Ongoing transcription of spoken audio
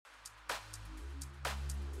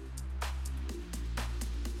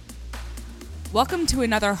Welcome to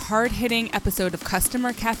another hard-hitting episode of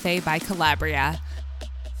Customer Cafe by Calabria.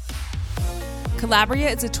 Calabria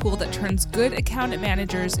is a tool that turns good account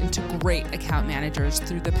managers into great account managers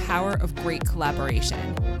through the power of great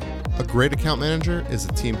collaboration. A great account manager is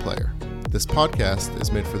a team player. This podcast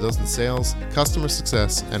is made for those in sales, customer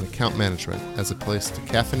success, and account management as a place to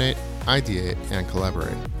caffeinate, ideate, and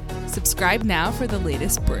collaborate. Subscribe now for the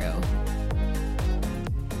latest brew.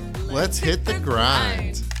 Let's hit the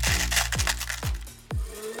grind.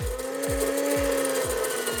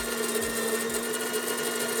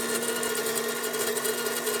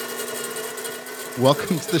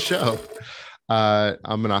 Welcome to the show.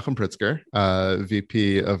 I'm Menachem Pritzker,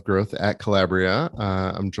 VP of Growth at Calabria.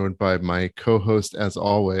 I'm joined by my co-host, as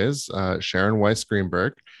always, Sharon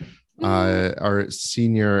Weiss-Greenberg, our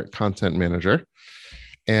Senior Content Manager.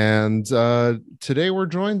 And today we're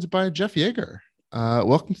joined by Jeff Yeger.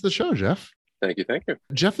 Welcome to the show, Jeff. Thank you.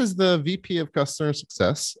 Jeff is the VP of Customer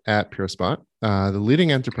Success at PureSpot, the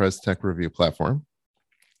leading enterprise tech review platform.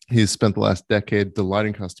 He's spent the last decade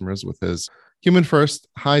delighting customers with his human-first,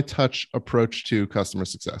 high-touch approach to customer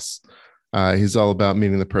success. He's all about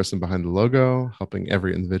meeting the person behind the logo, helping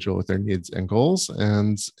every individual with their needs and goals.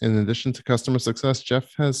 And in addition to customer success,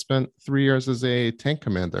 Jeff has spent 3 years as a tank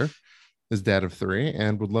commander, his dad of 3,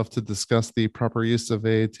 and would love to discuss the proper use of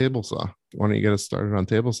a table saw. Why don't you get us started on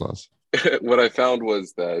table saws? What I found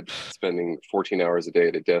was that spending 14 hours a day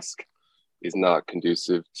at a desk is not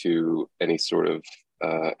conducive to any sort of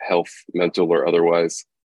health, mental or otherwise.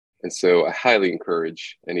 And so I highly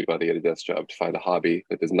encourage anybody at a desk job to find a hobby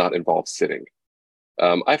that does not involve sitting.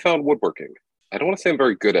 I found woodworking. I don't want to say I'm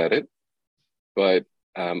very good at it, but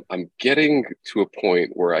I'm getting to a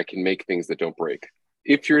point where I can make things that don't break.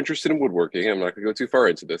 If you're interested in woodworking, I'm not going to go too far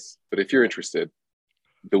into this, but if you're interested,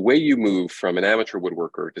 the way you move from an amateur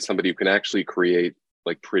woodworker to somebody who can actually create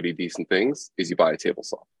like pretty decent things is you buy a table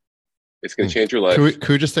saw. It's going to change your life. Could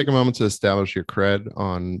we just take a moment to establish your cred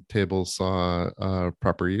on table saw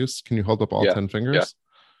proper use? Can you hold up all 10 fingers?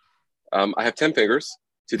 Yeah. I have 10 fingers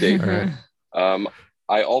to date. All right.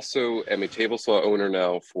 I also am a table saw owner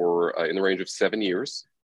now for in the range of 7 years.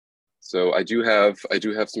 So I do have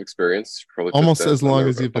some experience. Almost as long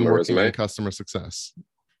as you've been working in customer success.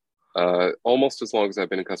 Almost as long as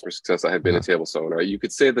I've been in customer success, I have been a table saw owner. You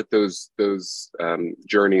could say that those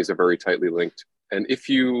journeys are very tightly linked. And if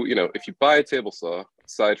you buy a table saw,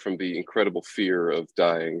 aside from the incredible fear of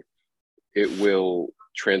dying, it will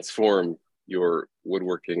transform your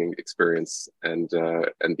woodworking experience and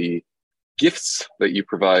the gifts that you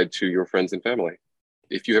provide to your friends and family.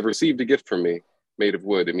 If you have received a gift from me made of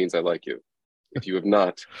wood, it means I like you. If you have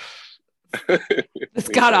not, it's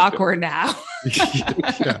got awkward now. Yeah.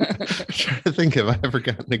 I'm trying to think, have I ever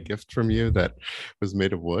gotten a gift from you that was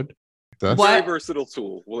made of wood? Very versatile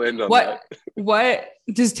tool. We'll end on that. What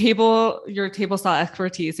does your table saw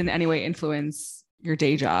expertise in any way influence your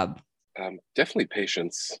day job? Definitely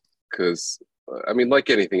patience, because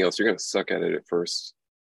like anything else, you're going to suck at it at first.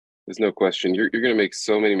 There's no question. You're going to make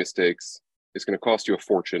so many mistakes. It's going to cost you a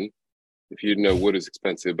fortune. If you didn't know, wood is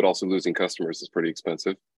expensive, but also losing customers is pretty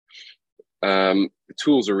expensive. The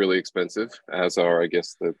tools are really expensive, as are, I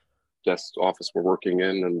guess, the desk office we're working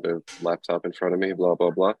in and the laptop in front of me, blah,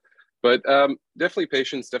 blah, blah. But definitely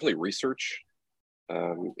patience, definitely research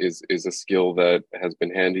is a skill that has been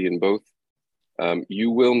handy in both. You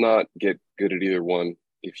will not get good at either one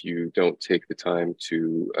if you don't take the time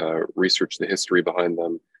to research the history behind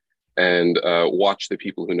them and watch the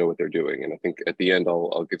people who know what they're doing. And I think at the end,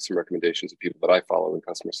 I'll give some recommendations of people that I follow in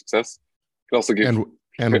customer success. I can also give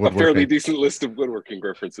a fairly decent list of woodworking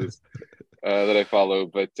references that I follow.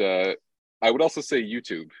 But I would also say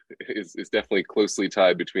YouTube is definitely closely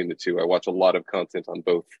tied between the two. I watch a lot of content on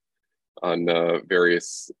both, on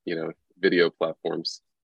various video platforms,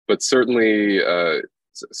 but certainly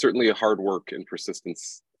hard work and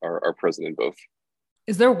persistence are present in both.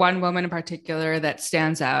 Is there one moment in particular that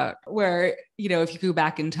stands out where, if you go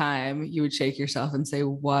back in time, you would shake yourself and say,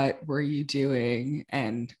 what were you doing?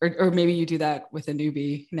 Or maybe you do that with a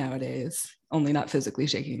newbie nowadays, only not physically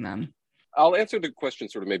shaking them. I'll answer the question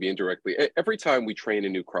sort of maybe indirectly. Every time we train a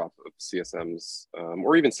new crop of CSMs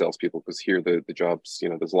or even salespeople, because here the jobs,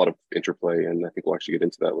 there's a lot of interplay, and I think we'll actually get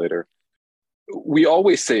into that later. We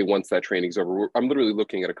always say once that training's over, I'm literally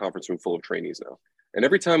looking at a conference room full of trainees now. And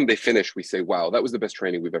every time they finish, we say, wow, that was the best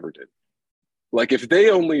training we've ever did. Like if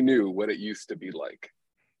they only knew what it used to be like.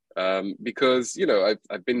 Because,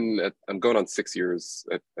 I'm going on 6 years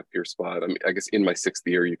at PureSpot. I guess in my 6th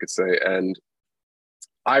year, you could say. And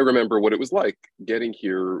I remember what it was like getting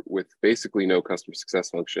here with basically no customer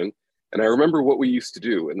success function. And I remember what we used to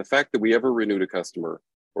do. And the fact that we ever renewed a customer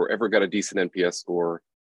or ever got a decent NPS score,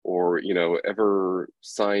 or ever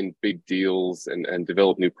signed big deals and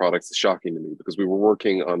developed new products is shocking to me, because we were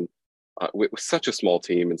working on with such a small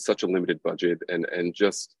team and such a limited budget, and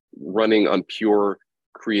just running on pure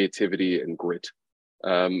creativity and grit.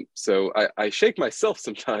 So I shake myself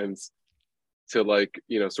sometimes to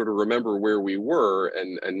sort of remember where we were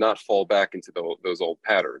and not fall back into those old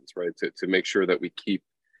patterns, right? To make sure that we keep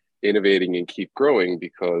innovating and keep growing,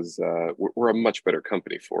 because we're a much better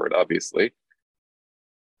company for it, obviously.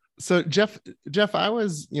 So Jeff, I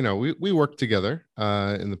was, we worked together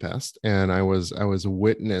in the past, and I was a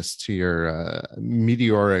witness to your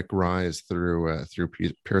meteoric rise through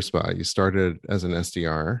PureSpot. You started as an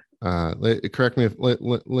SDR. Correct me if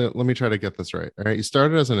let me try to get this right. All right, you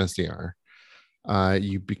started as an SDR.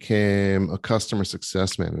 You became a customer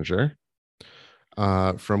success manager.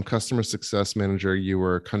 From customer success manager, you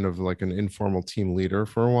were kind of like an informal team leader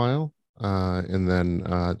for a while. And then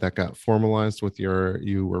that got formalized with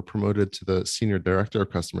you were promoted to the senior director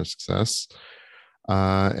of customer success,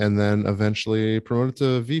 and then eventually promoted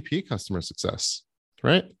to VP customer success,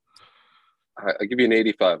 right? I give you an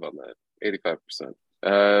 85 on that,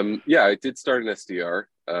 85%. Yeah, I did start an SDR.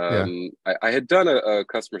 I had done a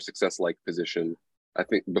customer success like position, I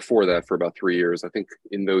think, before that for about 3 years. I think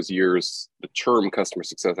in those years, the term customer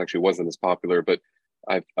success actually wasn't as popular, but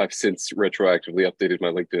I've since retroactively updated my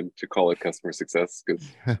LinkedIn to call it customer success, because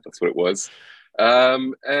that's what it was.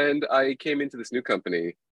 And I came into this new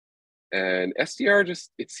company, and SDR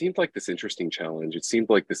it seemed like this interesting challenge. It seemed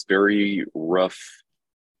like this very rough,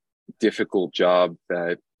 difficult job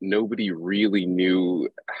that nobody really knew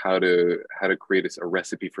how to create a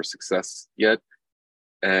recipe for success yet.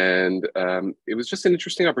 And it was just an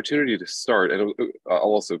interesting opportunity to start. And I'll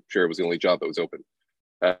also share, it was the only job that was open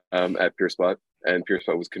at PureSpot, and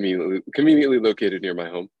PureSpot was conveniently located near my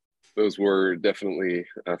home. Those were definitely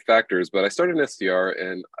factors. But I started an SDR,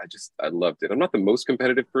 and I loved it. I'm not the most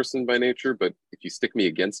competitive person by nature, but if you stick me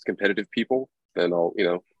against competitive people, then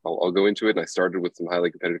I'll go into it. And I started with some highly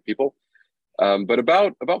competitive people. But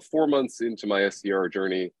about 4 months into my SDR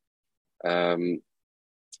journey, I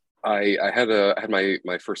had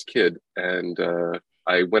my first kid, and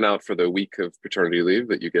I went out for the week of paternity leave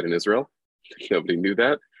that you get in Israel. Nobody knew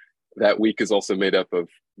that. That week is also made up of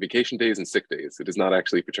vacation days and sick days. It is not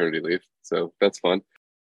actually paternity leave, so that's fun.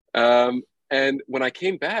 And when I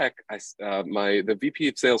came back, the VP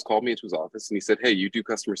of sales called me into his office, and he said, "Hey, you do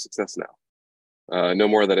customer success now. No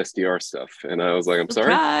more of that SDR stuff." And I was like, "I'm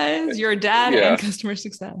sorry." Surprise! You're a dad and customer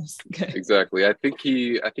success. Okay. Exactly. I think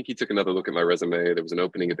he took another look at my resume. There was an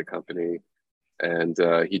opening at the company, and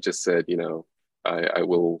he just said, I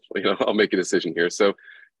will, I'll make a decision here. So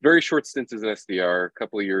very short stint as an SDR, a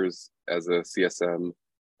couple of years as a CSM,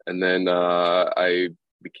 and then I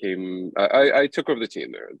took over the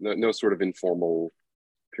team there. No sort of informal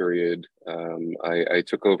period. I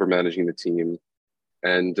took over managing the team,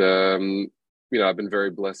 and I've been very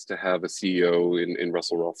blessed to have a CEO in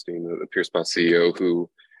Russell Rothstein, the PureSpot CEO, who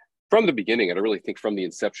from the beginning, and I really think from the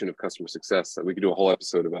inception of customer success, we could do a whole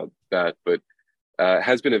episode about that, but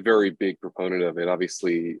has been a very big proponent of it,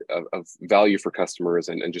 obviously, of value for customers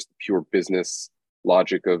and just the pure business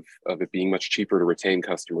logic of it being much cheaper to retain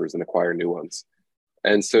customers and acquire new ones.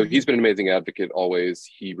 And so he's been an amazing advocate always.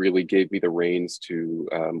 He really gave me the reins to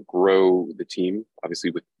grow the team,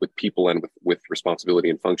 obviously with people and with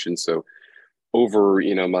responsibility and function. So over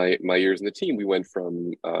my years in the team, we went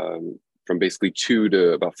from basically 2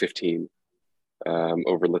 to about 15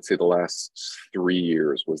 over, let's say, the last 3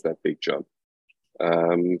 years was that big jump.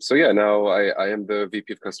 So yeah, now I am the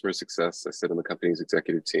VP of customer success. I sit on the company's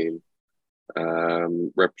executive team.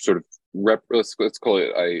 Let's call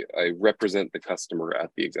it, I represent the customer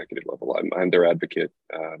at the executive level. I'm their advocate,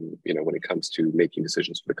 when it comes to making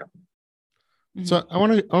decisions for the company. So I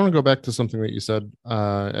want to go back to something that you said.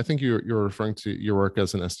 I think you're referring to your work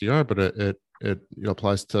as an SDR, but it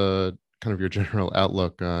applies to kind of your general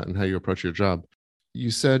outlook and how you approach your job. You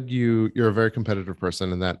said you're a very competitive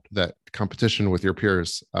person, and that competition with your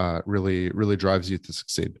peers really drives you to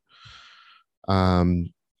succeed.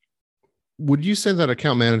 Would you say that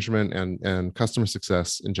account management and customer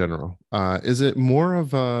success in general, is it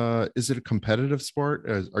a competitive sport?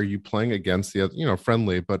 Are you playing against the other,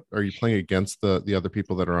 friendly, but are you playing against the other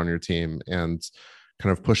people that are on your team and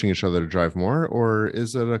kind of pushing each other to drive more? Or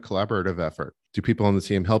is it a collaborative effort? Do people on the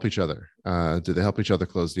team help each other? Do they help each other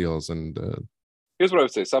close deals? And here's what I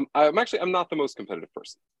would say. So I'm not the most competitive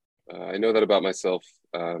person. I know that about myself.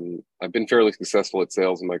 I've been fairly successful at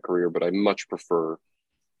sales in my career, but I much prefer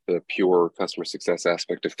the pure customer success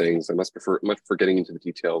aspect of things. I much prefer getting into the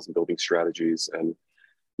details and building strategies and,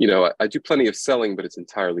 I do plenty of selling, but it's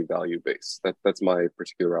entirely value based. That's my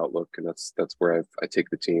particular outlook, and that's where I take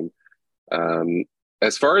the team. Um,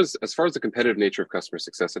 as far as the competitive nature of customer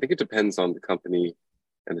success, I think it depends on the company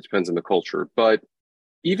and it depends on the culture. But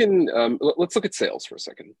even let's look at sales for a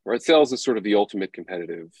second, right? Sales is sort of the ultimate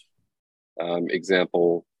competitive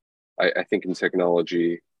example. I think in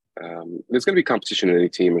technology, there's going to be competition in any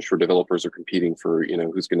team. I'm sure developers are competing for,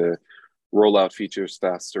 who's going to roll out features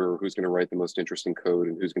faster, who's going to write the most interesting code,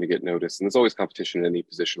 and who's going to get noticed. And there's always competition in any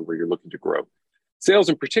position where you're looking to grow. Sales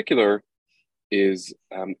in particular is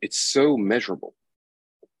it's so measurable,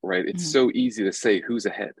 right? It's so easy to say who's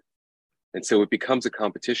ahead. And so it becomes a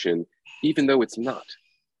competition, even though it's not,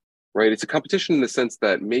 right? It's a competition in the sense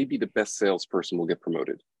that maybe the best salesperson will get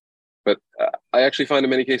promoted. But I actually find in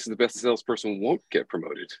many cases the best salesperson won't get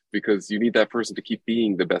promoted because you need that person to keep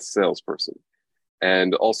being the best salesperson.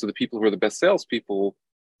 And also the people who are the best salespeople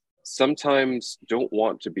sometimes don't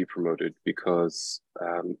want to be promoted because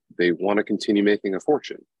they want to continue making a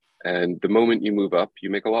fortune. And the moment you move up,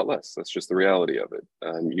 you make a lot less. That's just the reality of it.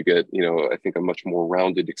 You get, I think a much more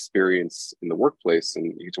rounded experience in the workplace,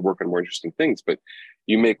 and you get to work on more interesting things, but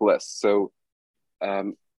you make less. So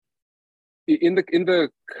in the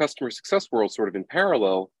customer success world, sort of in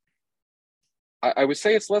parallel, I would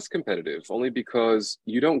say it's less competitive, only because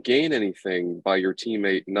you don't gain anything by your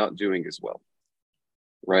teammate not doing as well,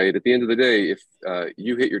 right? At the end of the day, if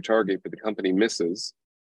you hit your target but the company misses,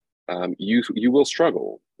 you will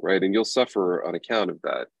struggle, right? And you'll suffer on account of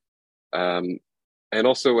that. And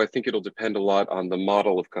also, I think it'll depend a lot on the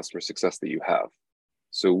model of customer success that you have.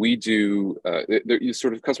 So we do,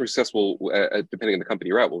 sort of customer success will, depending on the company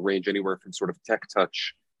you're at, will range anywhere from sort of tech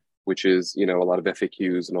touch, which is, a lot of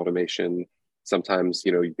FAQs and automation. Sometimes,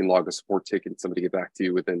 you can log a support ticket and somebody get back to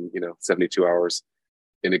you within, 72 hours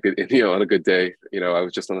on a good day. I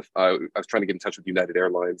was trying to get in touch with United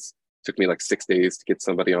Airlines. It took me like 6 days to get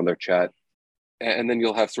somebody on their chat. And then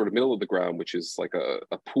you'll have sort of middle of the ground, which is like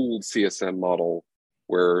a pooled CSM model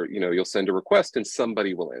where, you'll send a request and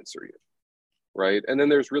somebody will answer you, right? And then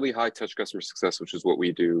there's really high touch customer success, which is what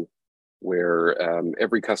we do, where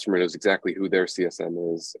every customer knows exactly who their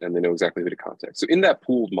CSM is and they know exactly who to contact. So in that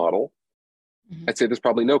pooled model, I'd say there's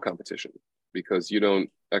probably no competition because you don't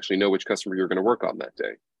actually know which customer you're going to work on that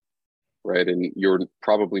day, right? And you're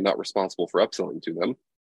probably not responsible for upselling to them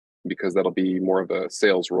because that'll be more of a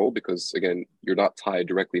sales role because, again, you're not tied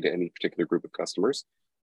directly to any particular group of customers.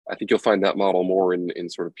 I think you'll find that model more in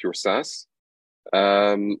sort of pure SaaS.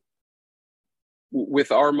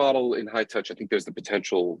 With our model in high touch, I think there's the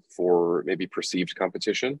potential for maybe perceived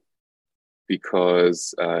competition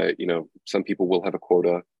because, some people will have a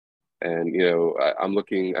quota. And, I'm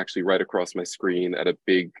looking actually right across my screen at a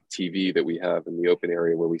big TV that we have in the open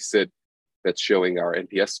area where we sit that's showing our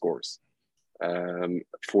NPS scores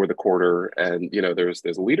for the quarter. And, there's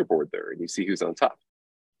a leaderboard there and you see who's on top.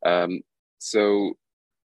 So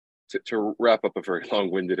to wrap up a very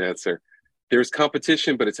long-winded answer, there's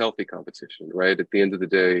competition, but it's healthy competition, right? At the end of the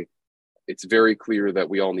day, it's very clear that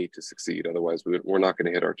we all need to succeed. Otherwise, we're not going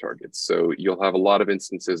to hit our targets. So you'll have a lot of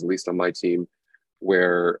instances, at least on my team,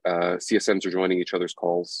 where CSMs are joining each other's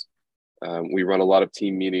calls. We run a lot of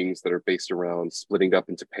team meetings that are based around splitting up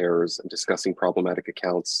into pairs and discussing problematic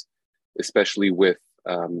accounts, especially with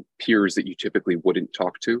peers that you typically wouldn't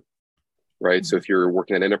talk to, right? So if you're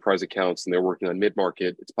working on enterprise accounts and they're working on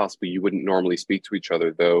mid-market, it's possible you wouldn't normally speak to each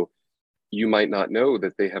other, though you might not know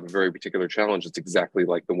that they have a very particular challenge that's exactly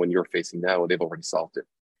like the one you're facing now, and they've already solved it.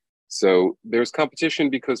 So there's competition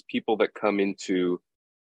because people that come into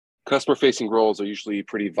customer-facing roles are usually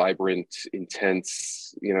pretty vibrant,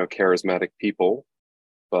 intense, charismatic people,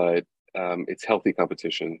 but it's healthy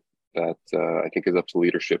competition that I think is up to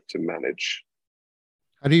leadership to manage.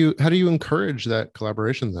 How do you encourage that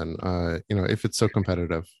collaboration then? If it's so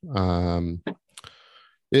competitive,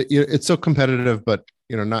 it's so competitive, but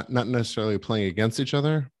not necessarily playing against each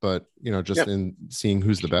other, but just in seeing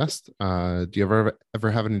who's the best. Do you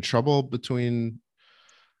ever have any trouble between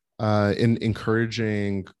in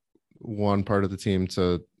encouraging one part of the team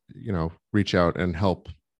to reach out and help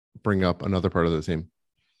bring up another part of the team?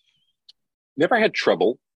 Never had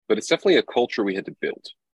trouble, but it's definitely a culture we had to build.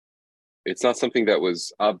 It's not something that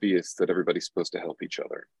was obvious that everybody's supposed to help each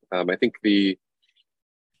other. I think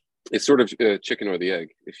it's sort of chicken or the egg,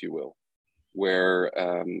 if you will, where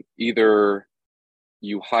either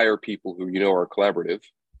you hire people who are collaborative,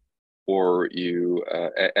 or you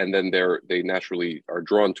and then they naturally are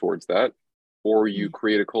drawn towards that, or you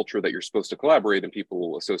create a culture that you're supposed to collaborate and people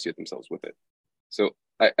will associate themselves with it. So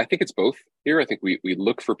I think it's both here. I think we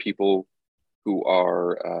look for people who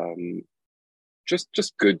are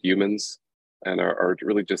just good humans, and are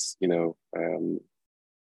really just,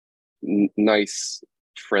 nice,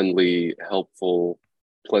 friendly, helpful,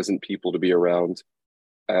 pleasant people to be around.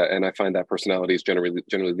 And I find that personality is generally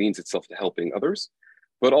leans itself to helping others.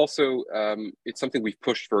 But also, it's something we've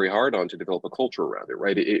pushed very hard on to develop a culture around it,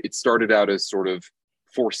 right? It started out as sort of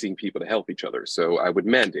forcing people to help each other. So I would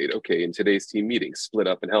mandate, okay, in today's team meeting, split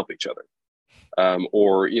up and help each other.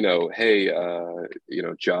 Or, hey,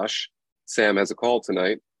 Josh, Sam has a call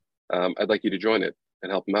tonight. I'd like you to join it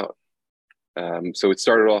and help him out. So it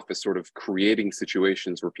started off as sort of creating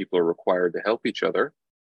situations where people are required to help each other.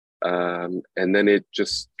 And then it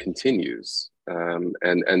just continues.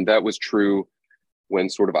 And that was true when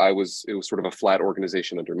it was sort of a flat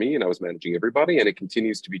organization under me and I was managing everybody. And it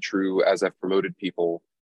continues to be true as I've promoted people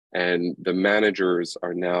and the managers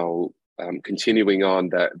are now continuing on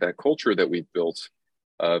that culture that we've built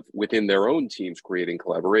within their own teams, creating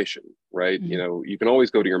collaboration, right? Mm-hmm. You can always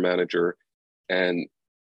go to your manager and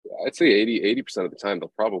I'd say 80% of the time,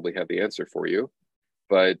 they'll probably have the answer for you,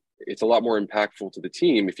 but it's a lot more impactful to the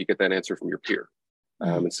team if you get that answer from your peer.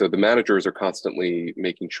 And so the managers are constantly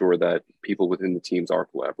making sure that people within the teams are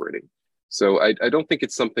collaborating. So I don't think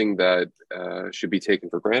it's something that should be taken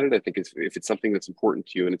for granted. I think if it's something that's important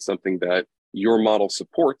to you and it's something that your model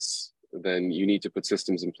supports, then you need to put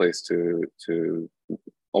systems in place to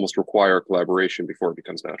almost require collaboration before it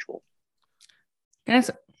becomes natural. Can I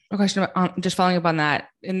ask a question about, just following up on that?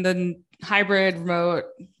 In the hybrid remote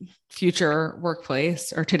future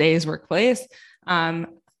workplace or today's workplace,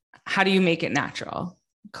 how do you make it natural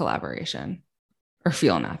collaboration or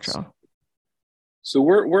feel natural? So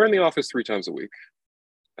we're in the office 3 times a week,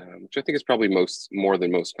 which I think is probably more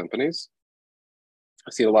than most companies.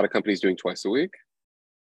 I've seen a lot of companies doing twice a week.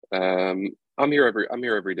 I'm here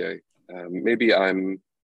every day. Maybe I'm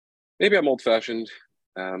old fashioned.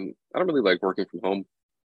 I don't really like working from home.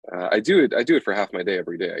 I do it for half my day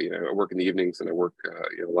every day. I work in the evenings and I work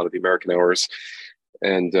a lot of the American hours,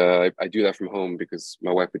 and I do that from home because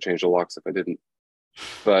my wife would change the locks if I didn't.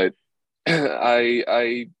 But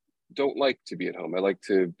I don't like to be at home. I like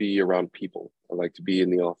to be around people. I like to be in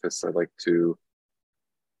the office. I like to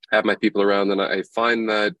have my people around, and I find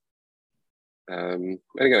that. And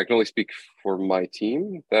again, I can only speak for my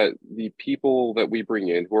team, that the people that we bring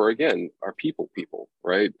in, who are again are people,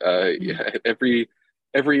 right? Every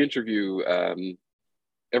interview,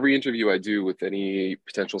 I do with any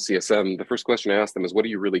potential CSM, the first question I ask them is, "What are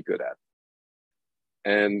you really good at?"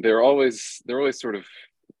 And they're always sort of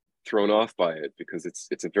thrown off by it because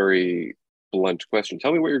it's a very blunt question.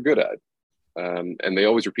 Tell me what you're good at, and they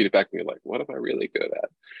always repeat it back to me like, "What am I really good at?"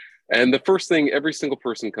 And the first thing every single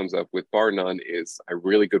person comes up with, bar none, is, "I'm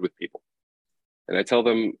really good with people." And I tell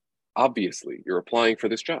them, obviously, you're applying for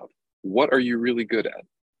this job. What are you really good at?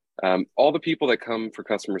 All the people that come for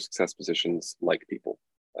customer success positions like people.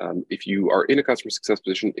 If you are in a customer success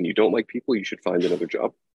position and you don't like people, you should find another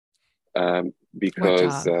job.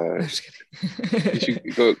 Because you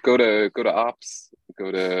should go to ops, go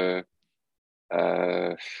to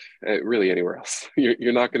really anywhere else.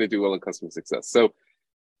 You're not going to do well in customer success. So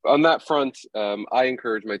on that front, I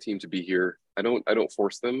encourage my team to be here. I don't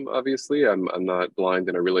force them. Obviously, I'm not blind,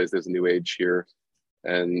 and I realize there's a new age here,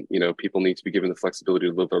 and people need to be given the flexibility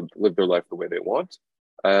to live their life the way they want.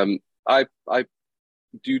 I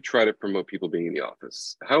do try to promote people being in the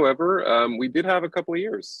office. However, we did have a couple of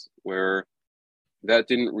years where that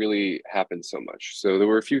didn't really happen so much. So there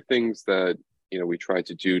were a few things that we tried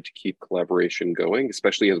to do to keep collaboration going,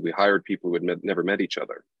 especially as we hired people who had never met each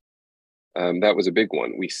other. That was a big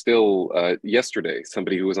one. We still, yesterday,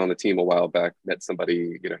 somebody who was on the team a while back met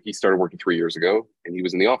somebody, he started working 3 years ago, and he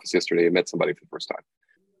was in the office yesterday and met somebody for the first time.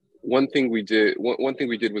 One thing we did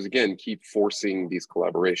was, again, keep forcing these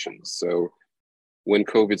collaborations. So when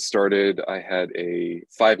COVID started, I had a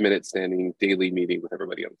 5-minute standing daily meeting with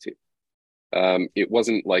everybody on the team. It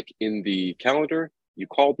wasn't like in the calendar. You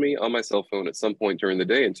called me on my cell phone at some point during the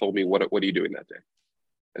day and told me, what are you doing that day?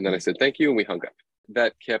 And then I said, thank you, and we hung up.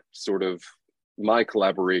 That kept sort of my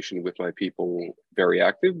collaboration with my people very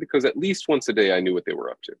active, because at least once a day I knew what they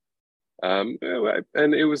were up to.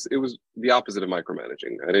 And it was the opposite of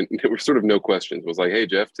micromanaging. There were sort of no questions. It was like, hey,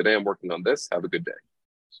 Jeff, today I'm working on this. Have a good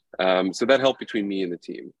day. So that helped between me and the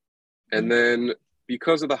team. And then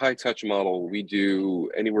because of the high touch model, we do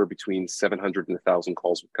anywhere between 700 and 1,000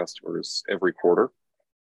 calls with customers every quarter.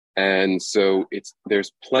 And so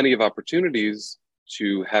there's plenty of opportunities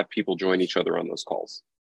to have people join each other on those calls.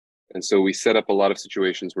 And so we set up a lot of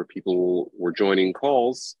situations where people were joining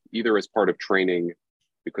calls, either as part of training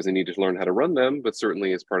because they needed to learn how to run them, but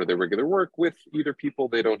certainly as part of their regular work with either people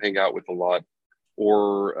they don't hang out with a lot,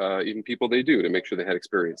 or even people they do to make sure they had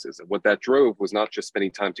experiences. And what that drove was not just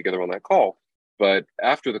spending time together on that call, but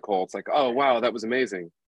after the call, it's like, oh, wow, that was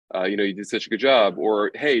amazing. You did such a good job.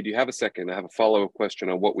 Or, hey, do you have a second? I have a follow-up question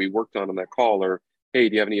on what we worked on that call. Or, hey,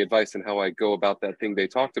 do you have any advice on how I go about that thing they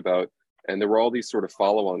talked about? And there were all these sort of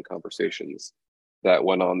follow-on conversations that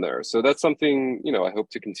went on there. So that's something, I hope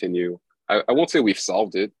to continue. I won't say we've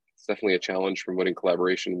solved it. It's definitely a challenge promoting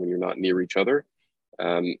collaboration when you're not near each other.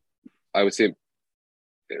 I would say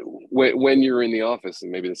when you're in the office,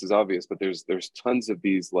 and maybe this is obvious, but there's tons of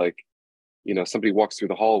these, like, somebody walks through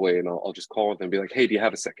the hallway and I'll just call them and be like, hey, do you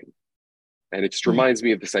have a second? And it just reminds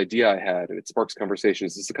me of this idea I had, and it sparks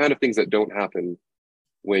conversations. It's the kind of things that don't happen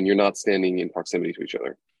when you're not standing in proximity to each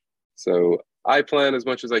other. So I plan as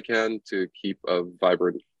much as I can to keep a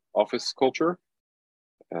vibrant office culture.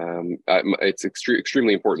 It's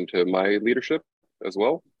extremely important to my leadership as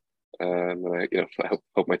well. And I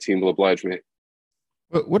hope my team will oblige me.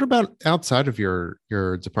 But what about outside of your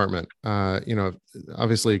department?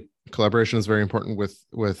 Obviously collaboration is very important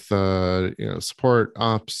with support,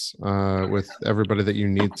 ops, with everybody that you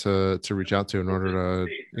need to reach out to in order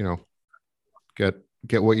to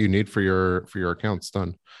get what you need for your accounts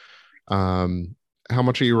done. How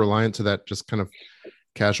much are you reliant to that just kind of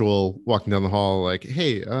casual walking down the hall, like,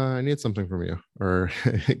 hey, I need something from you, or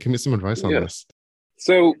give me some advice on this?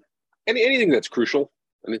 So anything that's crucial,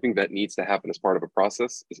 anything that needs to happen as part of a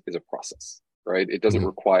process is a process, right? It doesn't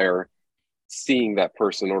require seeing that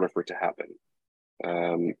person in order for it to happen.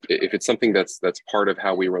 If it's something that's part of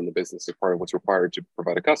how we run the business, or part of what's required to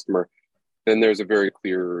provide a customer, then there's a very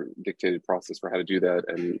clear dictated process for how to do that.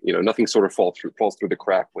 And, nothing sort of falls through the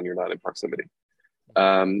crack when you're not in proximity.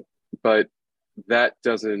 But that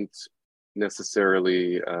doesn't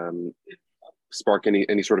necessarily spark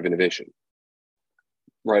any sort of innovation.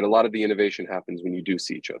 Right. A lot of the innovation happens when you do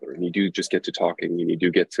see each other and you do just get to talking and you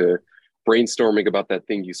do get to brainstorming about that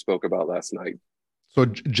thing you spoke about last night. So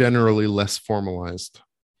generally less formalized.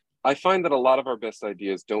 I find that a lot of our best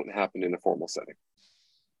ideas don't happen in a formal setting.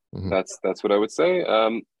 That's what I would say.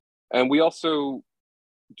 And we also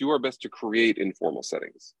do our best to create informal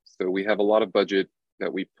settings. So we have a lot of budget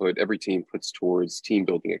that every team puts towards team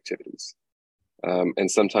building activities.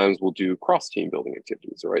 And sometimes we'll do cross team building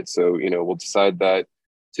activities, right? So, we'll decide that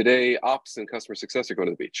today ops and customer success are going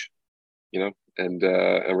to the beach, and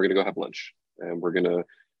we're going to go have lunch and we're going to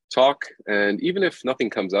talk. And even if nothing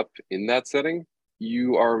comes up in that setting,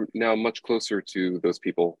 you are now much closer to those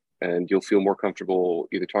people and you'll feel more comfortable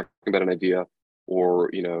either talking about an idea or,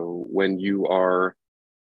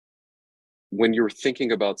 when you're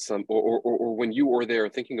thinking about or when you or they're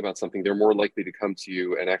thinking about something, they're more likely to come to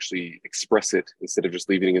you and actually express it instead of just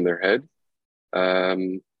leaving it in their head.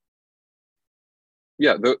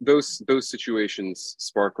 Those situations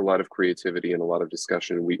spark a lot of creativity and a lot of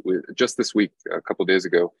discussion. We just this week, a couple of days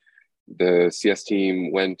ago, the CS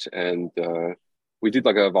team went and we did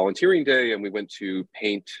like a volunteering day, and we went to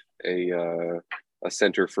paint a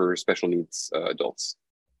center for special needs adults.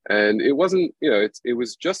 And it wasn't, it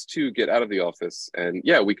was just to get out of the office, and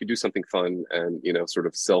we could do something fun and sort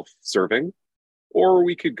of self-serving, or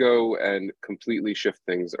we could go and completely shift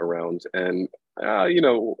things around. And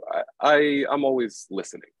I'm always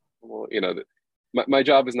listening. Well, my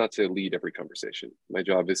job is not to lead every conversation. My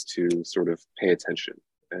job is to sort of pay attention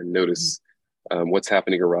and notice what's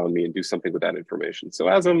happening around me and do something with that information. So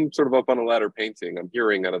as I'm sort of up on a ladder painting, I'm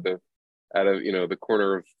hearing out of the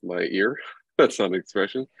corner of my ear. That's not an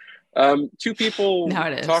expression. Two people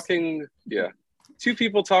talking. Yeah, two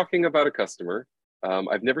people talking about a customer.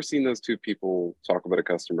 I've never seen those two people talk about a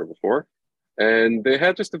customer before. And they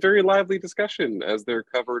had just a very lively discussion as they're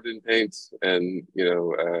covered in paint and,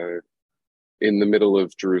 in the middle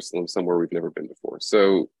of Jerusalem, somewhere we've never been before.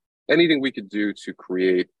 So anything we could do to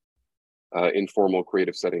create informal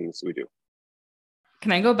creative settings, we do.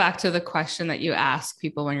 Can I go back to the question that you ask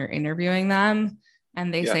people when you're interviewing them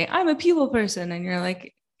and they say, I'm a people person. And you're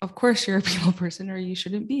like, of course you're a people person or you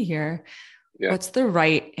shouldn't be here. Yeah. What's the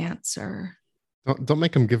right answer? Don't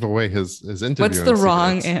make him give away his interview. What's the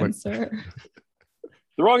wrong answer?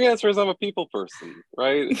 The wrong answer is I'm a people person,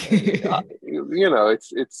 right?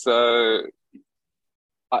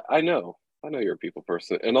 I know you're a people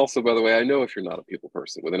person. And also, by the way, I know if you're not a people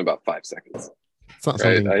person within about 5 seconds. It's not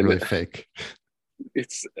something really fake.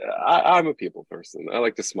 I'm a people person. I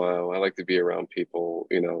like to smile. I like to be around people.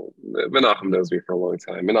 Menachem knows me for a long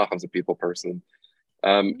time. Menachem's a people person.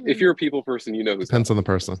 If you're a people person, who depends on the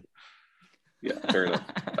person. Yeah, fair enough.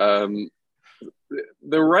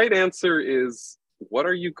 The right answer is, what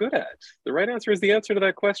are you good at? The right answer is the answer to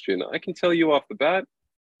that question. I can tell you off the bat.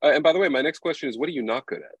 And by the way, my next question is, what are you not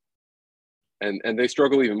good at? and they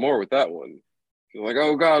struggle even more with that one. They're like,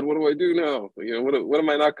 oh God, what do I do now? What am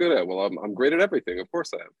I not good at? Well, I'm great at everything. Of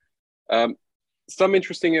course I am. Some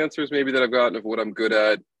interesting answers maybe that I've gotten of what I'm good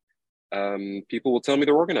at. People will tell me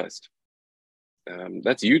they're organized.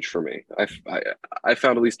 That's huge for me. I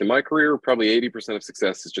found, at least in my career, probably 80% of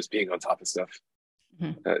success is just being on top of stuff,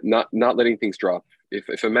 not letting things drop.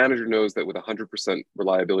 If a manager knows that with 100%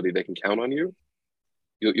 reliability they can count on you,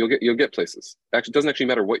 you'll get places. Actually, it doesn't actually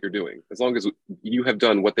matter what you're doing, as long as you have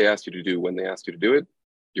done what they asked you to do when they asked you to do it.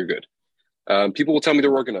 You're good. People will tell me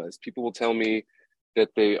they're organized. People will tell me that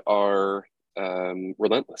they are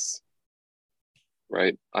relentless.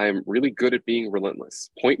 Right? I am really good at being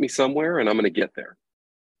relentless. Point me somewhere and I'm going to get there.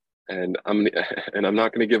 And I'm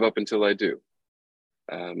not going to give up until I do.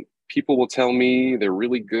 People will tell me they're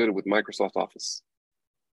really good with Microsoft Office.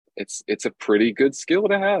 It's a pretty good skill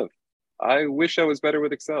to have. I wish I was better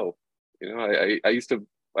with Excel. I used to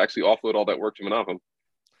actually offload all that work to Menachem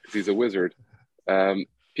because he's a wizard.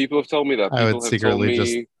 People have told me that. I People would have secretly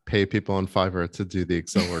just pay people on Fiverr to do the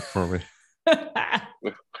Excel work for me.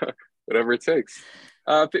 Whatever it takes.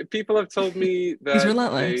 People have told me that he's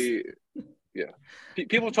relentless.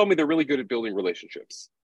 People have told me they're really good at building relationships,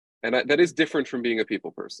 and that is different from being a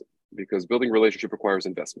people person, because building relationship requires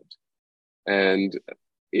investment. And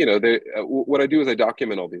what I do is I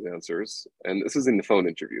document all these answers, and this is in the phone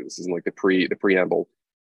interview. This isn't like the preamble.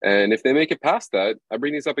 And if they make it past that, I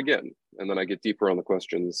bring these up again, and then I get deeper on the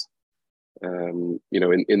questions. In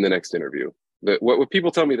the next interview. What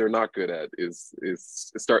people tell me they're not good at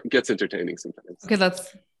gets entertaining sometimes. Okay,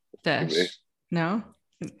 let's dash. No,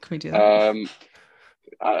 can we do that?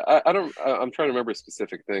 I don't. I'm trying to remember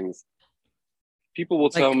specific things. People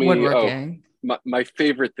will tell me, woodworking. My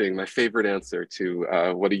favorite thing, my favorite answer to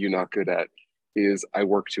what are you not good at is I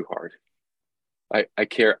work too hard. I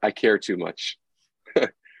care too much.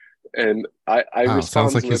 And I respond.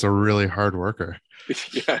 Sounds like he's a really hard worker.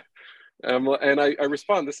 Yeah. And I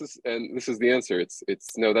respond, this is the answer. It's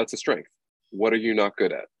no, that's a strength. What are you not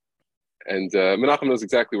good at? And Menachem knows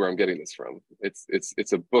exactly where I'm getting this from.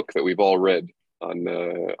 It's a book that we've all read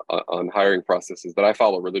on hiring processes that I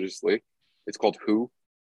follow religiously. It's called Who.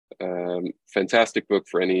 Fantastic book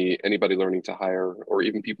for anybody learning to hire, or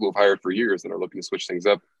even people who've hired for years and are looking to switch things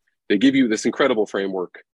up. They give you this incredible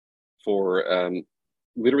framework for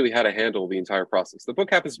literally how to handle the entire process. The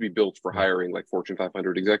book happens to be built for hiring like Fortune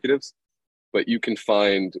 500 executives, but you can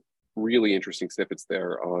find really interesting snippets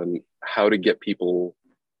there on how to get people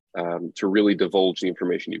to really divulge the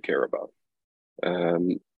information you care about.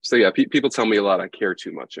 People tell me a lot I care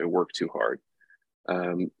too much, I work too hard.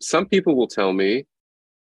 Some people will tell me,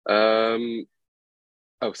 somebody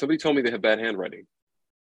told me they have bad handwriting.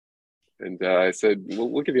 And I said, well,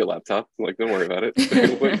 we'll give you a laptop. I'm like, don't worry about it.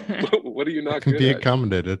 what are you not good at? Be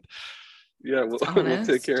accommodated. Yeah, we'll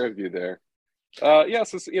take care of you there.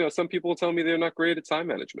 Some people will tell me they're not great at time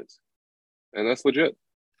management, and that's legit.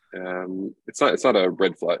 It's not a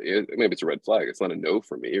red flag. Maybe it's a red flag. It's not a no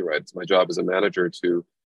for me, right? It's my job as a manager to,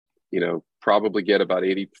 probably get about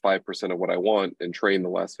 85% of what I want and train the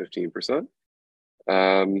last 15%.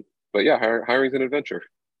 But yeah, hiring's an adventure.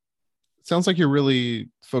 Sounds like you're really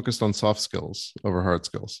focused on soft skills over hard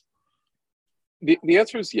skills. The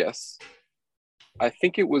answer is yes. I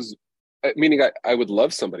think it was, meaning I would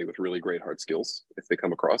love somebody with really great hard skills if they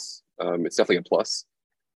come across. It's definitely a plus.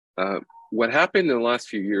 What happened in the last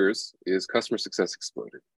few years is customer success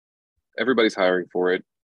exploded. Everybody's hiring for it.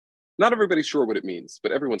 Not everybody's sure what it means,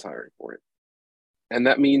 but everyone's hiring for it. And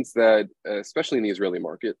that means that, especially in the Israeli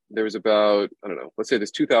market, there's about, let's say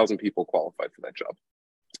there's 2,000 people qualified for that job.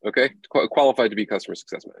 Okay, qualified to be customer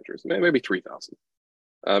success managers, maybe 3,000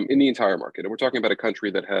 in the entire market. And we're talking about a country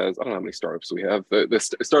that has, I don't know how many startups we have.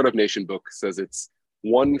 The Startup Nation book says it's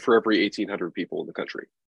 1 for every 1,800 people in the country.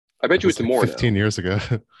 I bet you it's more 15 now. years ago.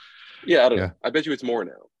 Yeah, I don't know. I bet you it's more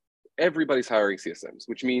now. Everybody's hiring CSMs,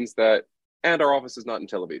 which means that, and our office is not in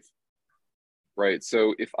Tel Aviv, right?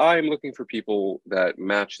 So if I'm looking for people that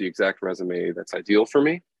match the exact resume that's ideal for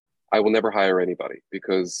me, I will never hire anybody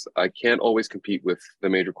because I can't always compete with the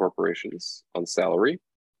major corporations on salary,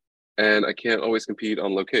 and I can't always compete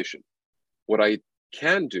on location. What I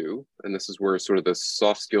can do, and this is where sort of the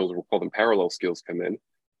soft skills, we'll call them parallel skills, come in,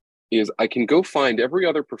 is I can go find every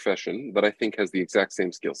other profession that I think has the exact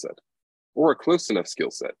same skill set or a close enough skill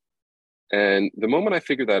set. And the moment I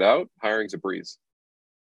figure that out, hiring's a breeze.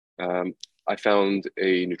 I found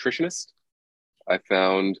a nutritionist. I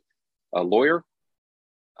found a lawyer.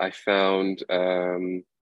 I found 2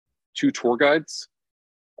 tour guides,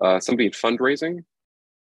 somebody in fundraising.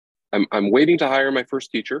 I'm waiting to hire my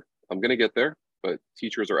first teacher. I'm going to get there, but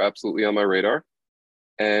teachers are absolutely on my radar.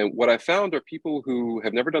 And what I found are people who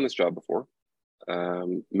have never done this job before,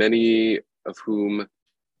 many of whom,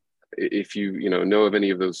 if you know of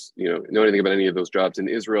any of those, know anything about any of those jobs in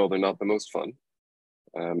Israel, they're not the most fun.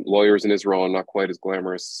 Lawyers in Israel are not quite as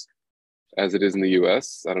glamorous as it is in the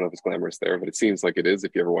US. I don't know if it's glamorous there, but it seems like it is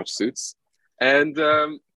if you ever watch Suits.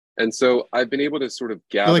 And so I've been able to sort of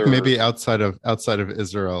gather. I feel like maybe outside of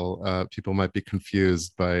Israel, people might be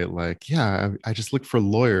confused by like, yeah, I just look for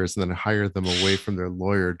lawyers and then hire them away from their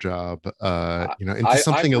lawyer job, into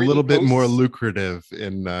something a little bit more lucrative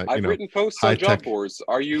in, I've written posts on job boards.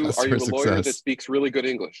 Are you a lawyer that speaks really good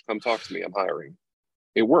English? Come talk to me. I'm hiring.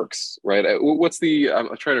 It works, right? What's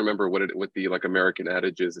I'm trying to remember what the like American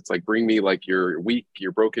adage is. It's like, bring me like your weak,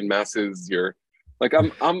 your broken masses. Your like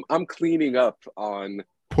I'm cleaning up on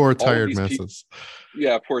poor tired masses.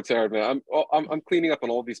 Yeah, poor tired man. I'm cleaning up on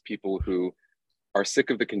all these people who are sick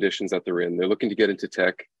of the conditions that they're in. They're looking to get into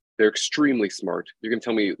tech. They're extremely smart. You're going to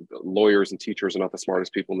tell me lawyers and teachers are not the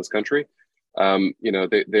smartest people in this country? They're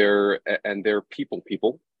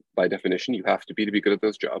people by definition. You have to be good at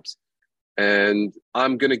those jobs. And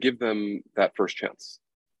I'm going to give them that first chance.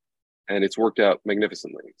 And it's worked out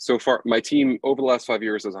magnificently. So far, my team over the last 5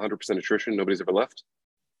 years has 100% attrition. Nobody's ever left.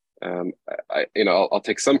 I'll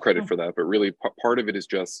take some credit for that, but really part of it is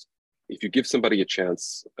just, if you give somebody a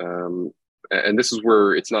chance, and this is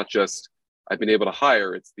where it's not just I've been able to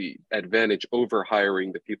hire, it's the advantage over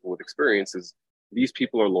hiring the people with experiences. These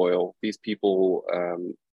people are loyal. These people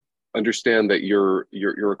understand that you're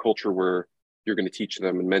a culture where you're going to teach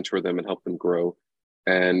them and mentor them and help them grow.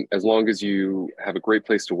 And as long as you have a great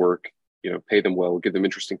place to work, pay them well, give them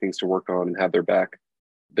interesting things to work on and have their back,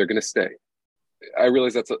 they're going to stay. I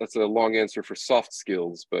realize that's a long answer for soft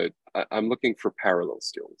skills, but I'm looking for parallel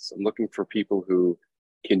skills. I'm looking for people who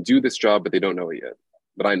can do this job, but they don't know it yet,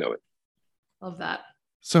 but I know it. Love that.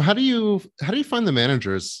 So how do you find the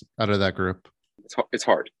managers out of that group? It's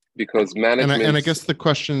hard. Because management, and I guess the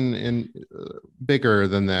question in bigger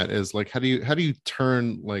than that is like, how do you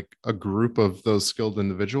turn like a group of those skilled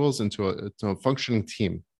individuals into a functioning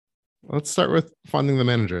team? Let's start with finding the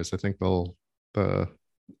managers. I think the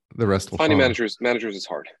rest will finding follow. Managers is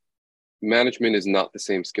hard. Management is not the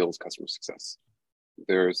same skill as customer success.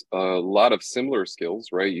 There's a lot of similar skills,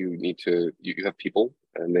 right? You have people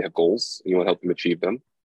and they have goals. And you want to help them achieve them.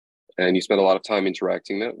 And you spend a lot of time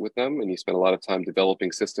interacting with them, and you spend a lot of time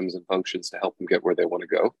developing systems and functions to help them get where they want to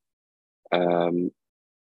go.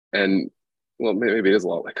 And well, maybe it is a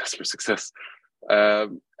lot like customer success.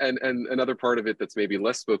 And another part of it that's maybe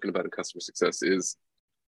less spoken about in customer success is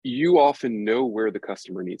you often know where the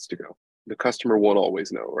customer needs to go. The customer won't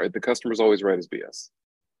always know, right? The customer's always right as BS.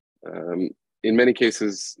 In many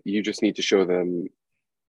cases, you just need to show them,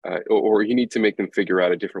 or you need to make them figure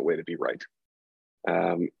out a different way to be right.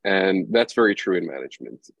 And that's very true in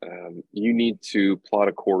management. You need to plot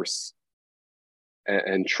a course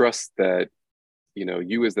and trust that,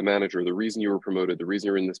 you as the manager, the reason you were promoted, the reason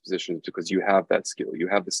you're in this position is because you have that skill. You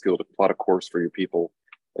have the skill to plot a course for your people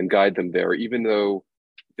and guide them there, even though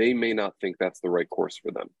they may not think that's the right course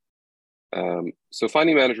for them. So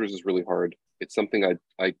finding managers is really hard. It's something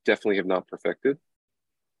I definitely have not perfected.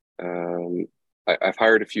 I've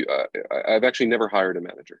hired a few. I've actually never hired a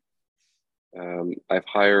manager. I've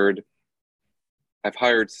hired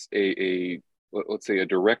let's say a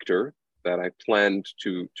director that I planned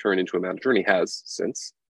to turn into a manager, and he has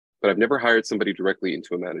since, but I've never hired somebody directly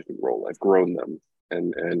into a management role. I've grown them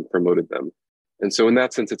and promoted them. And so in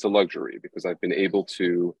that sense, it's a luxury because I've been able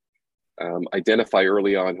to identify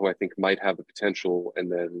early on who I think might have the potential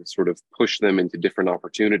and then sort of push them into different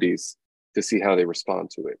opportunities to see how they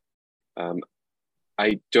respond to it.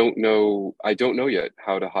 I don't know yet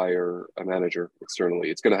how to hire a manager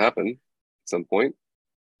externally. It's going to happen at some point,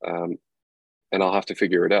 and I'll have to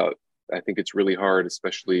figure it out. I think it's really hard,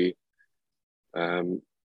 especially,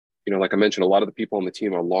 like I mentioned, a lot of the people on the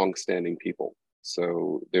team are long-standing people.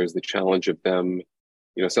 So there's the challenge of them,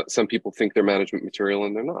 some people think they're management material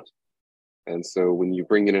and they're not. And so when you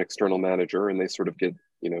bring in an external manager and they sort of get,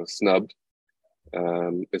 snubbed,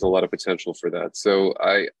 there's a lot of potential for that. So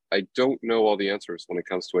I don't know all the answers when it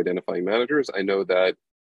comes to identifying managers. I know that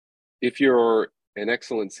if you're an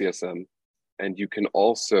excellent CSM and you can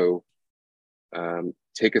also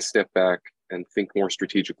take a step back and think more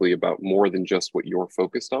strategically about more than just what you're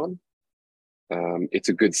focused on, it's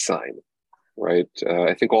a good sign, right?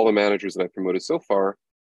 I think all the managers that I've promoted so far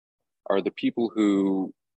are the people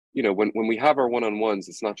who, when we have our one-on-ones,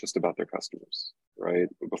 it's not just about their customers, right?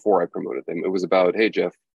 Before I promoted them, it was about, hey,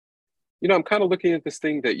 Jeff, I'm kind of looking at this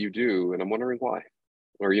thing that you do and I'm wondering why.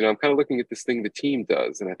 Or, I'm kind of looking at this thing the team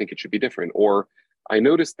does and I think it should be different. Or I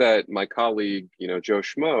noticed that my colleague, Joe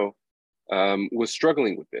Schmo, was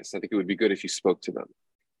struggling with this. I think it would be good if you spoke to them.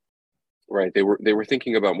 Right? They were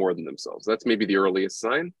thinking about more than themselves. That's maybe the earliest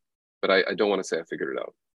sign, but I don't want to say I figured it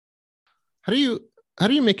out. How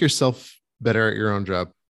do you make yourself better at your own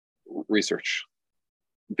job? Research.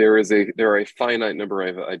 There are a finite number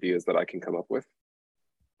of ideas that I can come up with,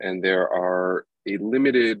 and there are a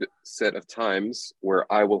limited set of times where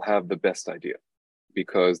I will have the best idea,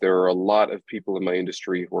 because there are a lot of people in my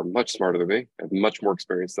industry who are much smarter than me, have much more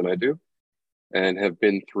experience than I do, and have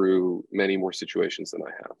been through many more situations than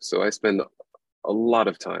I have. So I spend a lot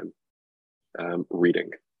of time reading,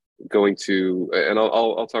 going to, and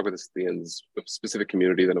I'll talk about this at the end, a specific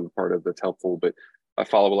community that I'm a part of that's helpful, but I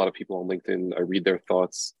follow a lot of people on LinkedIn. I read their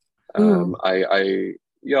thoughts. I'll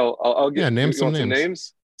get, name some some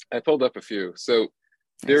names. I pulled up a few. So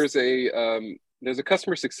there's a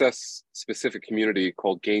customer success specific community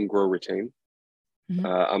called Gain, Grow, Retain.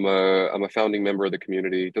 Mm-hmm. I'm a founding member of the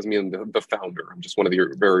community. It doesn't mean I'm the founder. I'm just one of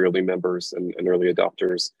the very early members and early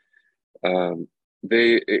adopters.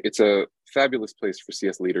 It's a fabulous place for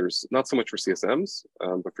CS leaders, not so much for CSMs,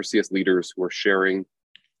 but for CS leaders who are sharing.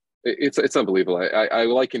 It's unbelievable. I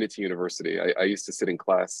liken it to university. I used to sit in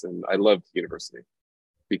class, and I loved university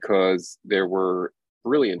because there were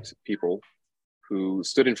brilliant people who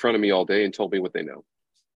stood in front of me all day and told me what they know.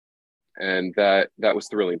 And that was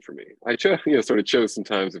thrilling for me. I chose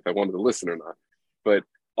sometimes if I wanted to listen or not. But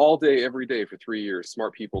all day, every day for 3 years,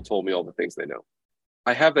 smart people told me all the things they know.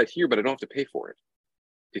 I have that here, but I don't have to pay for it.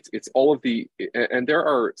 It's all of and there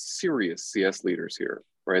are serious CS leaders here,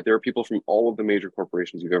 right? There are people from all of the major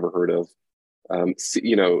corporations you've ever heard of. There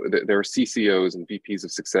are CCOs and VPs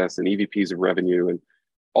of success and EVPs of revenue, and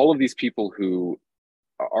all of these people who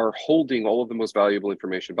are holding all of the most valuable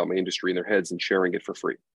information about my industry in their heads and sharing it for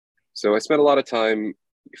free. So I spent a lot of time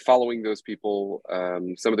following those people.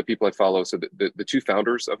 Some of the people I follow, so the two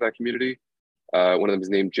founders of that community, one of them is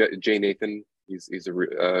named Jay Nathan.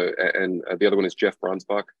 And the other one is Jeff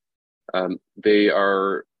Bronsbach. They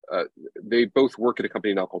both work at a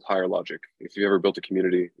company now called Higher Logic. If you ever built a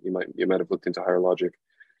community, you might have looked into Higher Logic.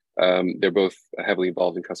 They're both heavily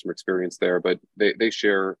involved in customer experience there, but they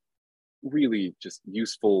share really just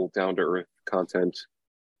useful, down-to-earth content.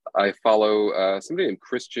 I follow somebody named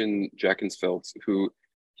Christian Jackensfeld, who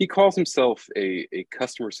he calls himself a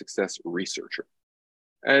customer success researcher.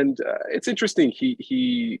 And it's interesting.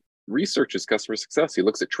 He researches customer success. He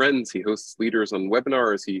looks at trends. He hosts leaders on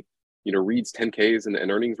webinars. He reads 10Ks and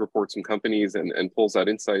earnings reports from companies and pulls out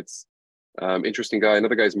insights. Interesting guy.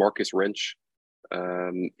 Another guy is Marcus Wrench.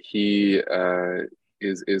 He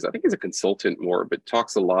is I think he's a consultant more, but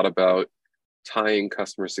talks a lot about tying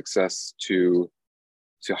customer success to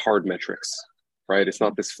hard metrics, right? It's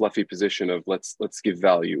not this fluffy position of let's give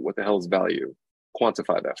value. What the hell is value?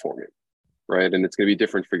 Quantify that for me, right? And it's going to be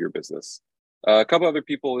different for your business. A couple other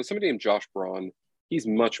people, there's somebody named Josh Braun. He's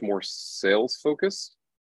much more sales focused,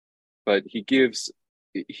 but he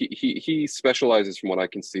specializes, from what I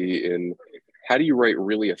can see, in how do you write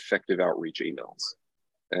really effective outreach emails,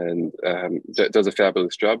 and does a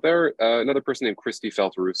fabulous job there. Another person named Christy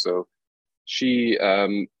Falteruso. She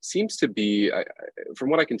seems to be,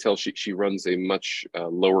 from what I can tell, she runs a much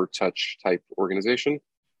lower touch type organization,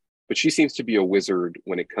 but she seems to be a wizard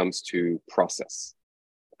when it comes to process.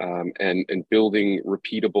 And building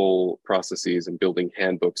repeatable processes and building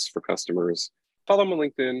handbooks for customers. Follow them on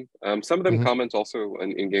LinkedIn. Some of them comment also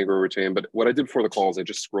in Yeger Retain, but what I did before the call is I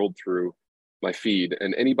just scrolled through my feed,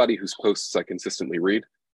 and anybody whose posts I consistently read,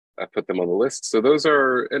 I put them on the list. So those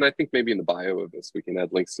are, and I think maybe in the bio of this, we can add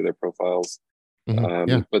links to their profiles.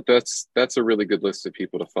 But that's a really good list of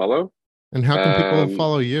people to follow. And how can people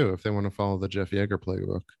follow you if they want to follow the Jeff Yeger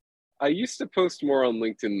playbook? I used to post more on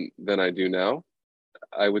LinkedIn than I do now.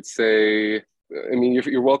 I would say, I mean,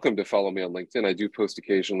 you're welcome to follow me on LinkedIn. I do post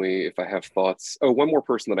occasionally if I have thoughts. Oh, one more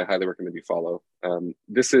person that I highly recommend you follow.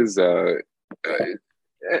 This is,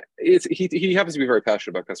 he happens to be very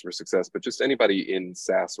passionate about customer success, but just anybody in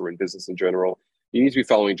SaaS or in business in general, you need to be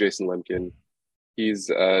following Jason Lemkin. He's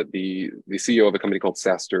the CEO of a company called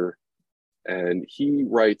SaaStr, and he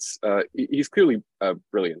writes, he's clearly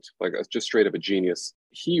brilliant, like just straight up a genius.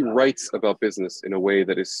 He writes about business in a way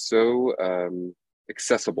that is so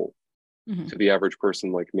accessible to the average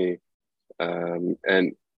person like me,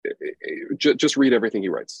 and just read everything he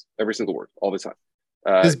writes, every single word, all the time.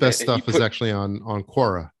 His best stuff is actually on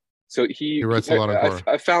Quora. So he writes a lot on Quora.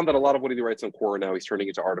 I found that a lot of what he writes on Quora now, he's turning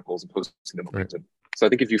into articles and posting them on LinkedIn. So I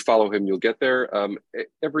think if you follow him, you'll get there.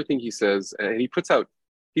 Everything he says, and he puts out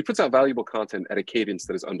valuable content at a cadence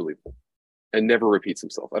that is unbelievable and never repeats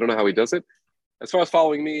himself. I don't know how he does it. as far as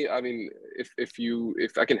following me, I mean,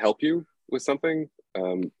 if I can help you with something,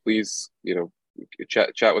 please,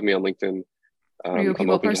 chat with me on LinkedIn. Are you a I'm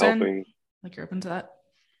people open to person? helping. Like you're open to that?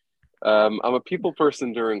 I'm a people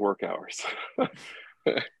person during work hours.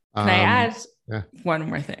 Can I add yeah. one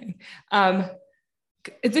more thing?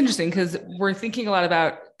 It's interesting because we're thinking a lot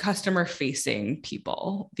about customer facing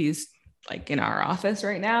people, these like in our office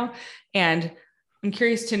right now. And I'm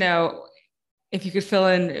curious to know if you could fill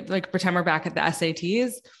in, like pretend we're back at the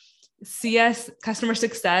SATs. CS, customer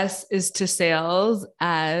success, is to sales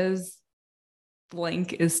as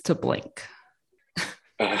blank is to blank.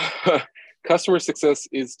 Customer success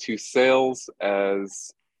is to sales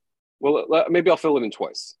as, well, maybe I'll fill it in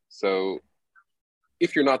twice. So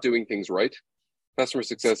if you're not doing things right, customer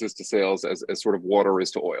success is to sales as sort of water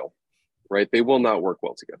is to oil, right? They will not work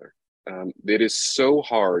well together. It is so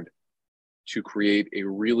hard to create a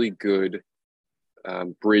really good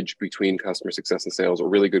bridge between customer success and sales, or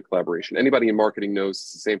really good collaboration. Anybody in marketing knows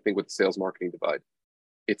it's the same thing with the sales marketing divide.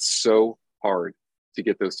 It's so hard to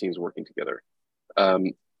get those teams working together.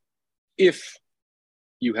 If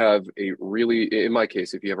you have in my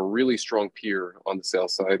case, if you have a really strong peer on the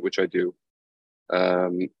sales side, which I do,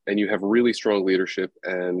 and you have really strong leadership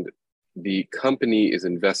and the company is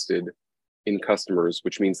invested in customers,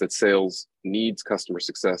 which means that sales needs customer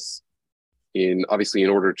success obviously in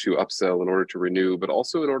order to upsell, in order to renew, but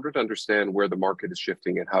also in order to understand where the market is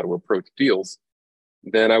shifting and how to approach deals,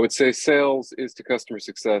 then I would say sales is to customer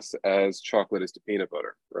success as chocolate is to peanut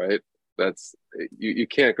butter, right? That's, you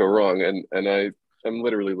can't go wrong. And I'm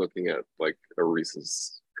literally looking at like a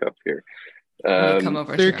Reese's cup here. Come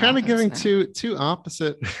over so you're kind of giving two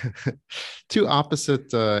opposite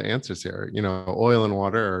answers here. Oil and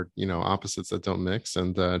water are opposites that don't mix,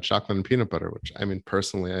 and chocolate and peanut butter, which I mean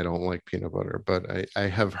personally I don't like peanut butter, but I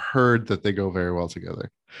have heard that they go very well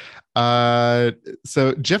together.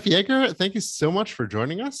 So Jeff Yeger, thank you so much for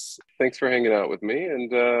joining us. Thanks for hanging out with me,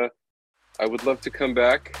 and I would love to come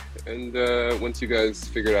back and once you guys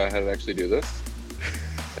figured out how to actually do this.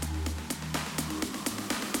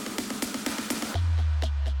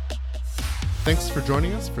 Thanks for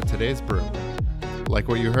joining us for today's brew. Like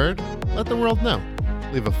what you heard? Let the world know.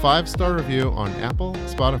 Leave a 5-star review on Apple,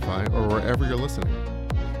 Spotify, or wherever you're listening.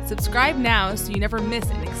 Subscribe now so you never miss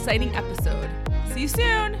an exciting episode. See you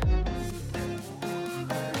soon!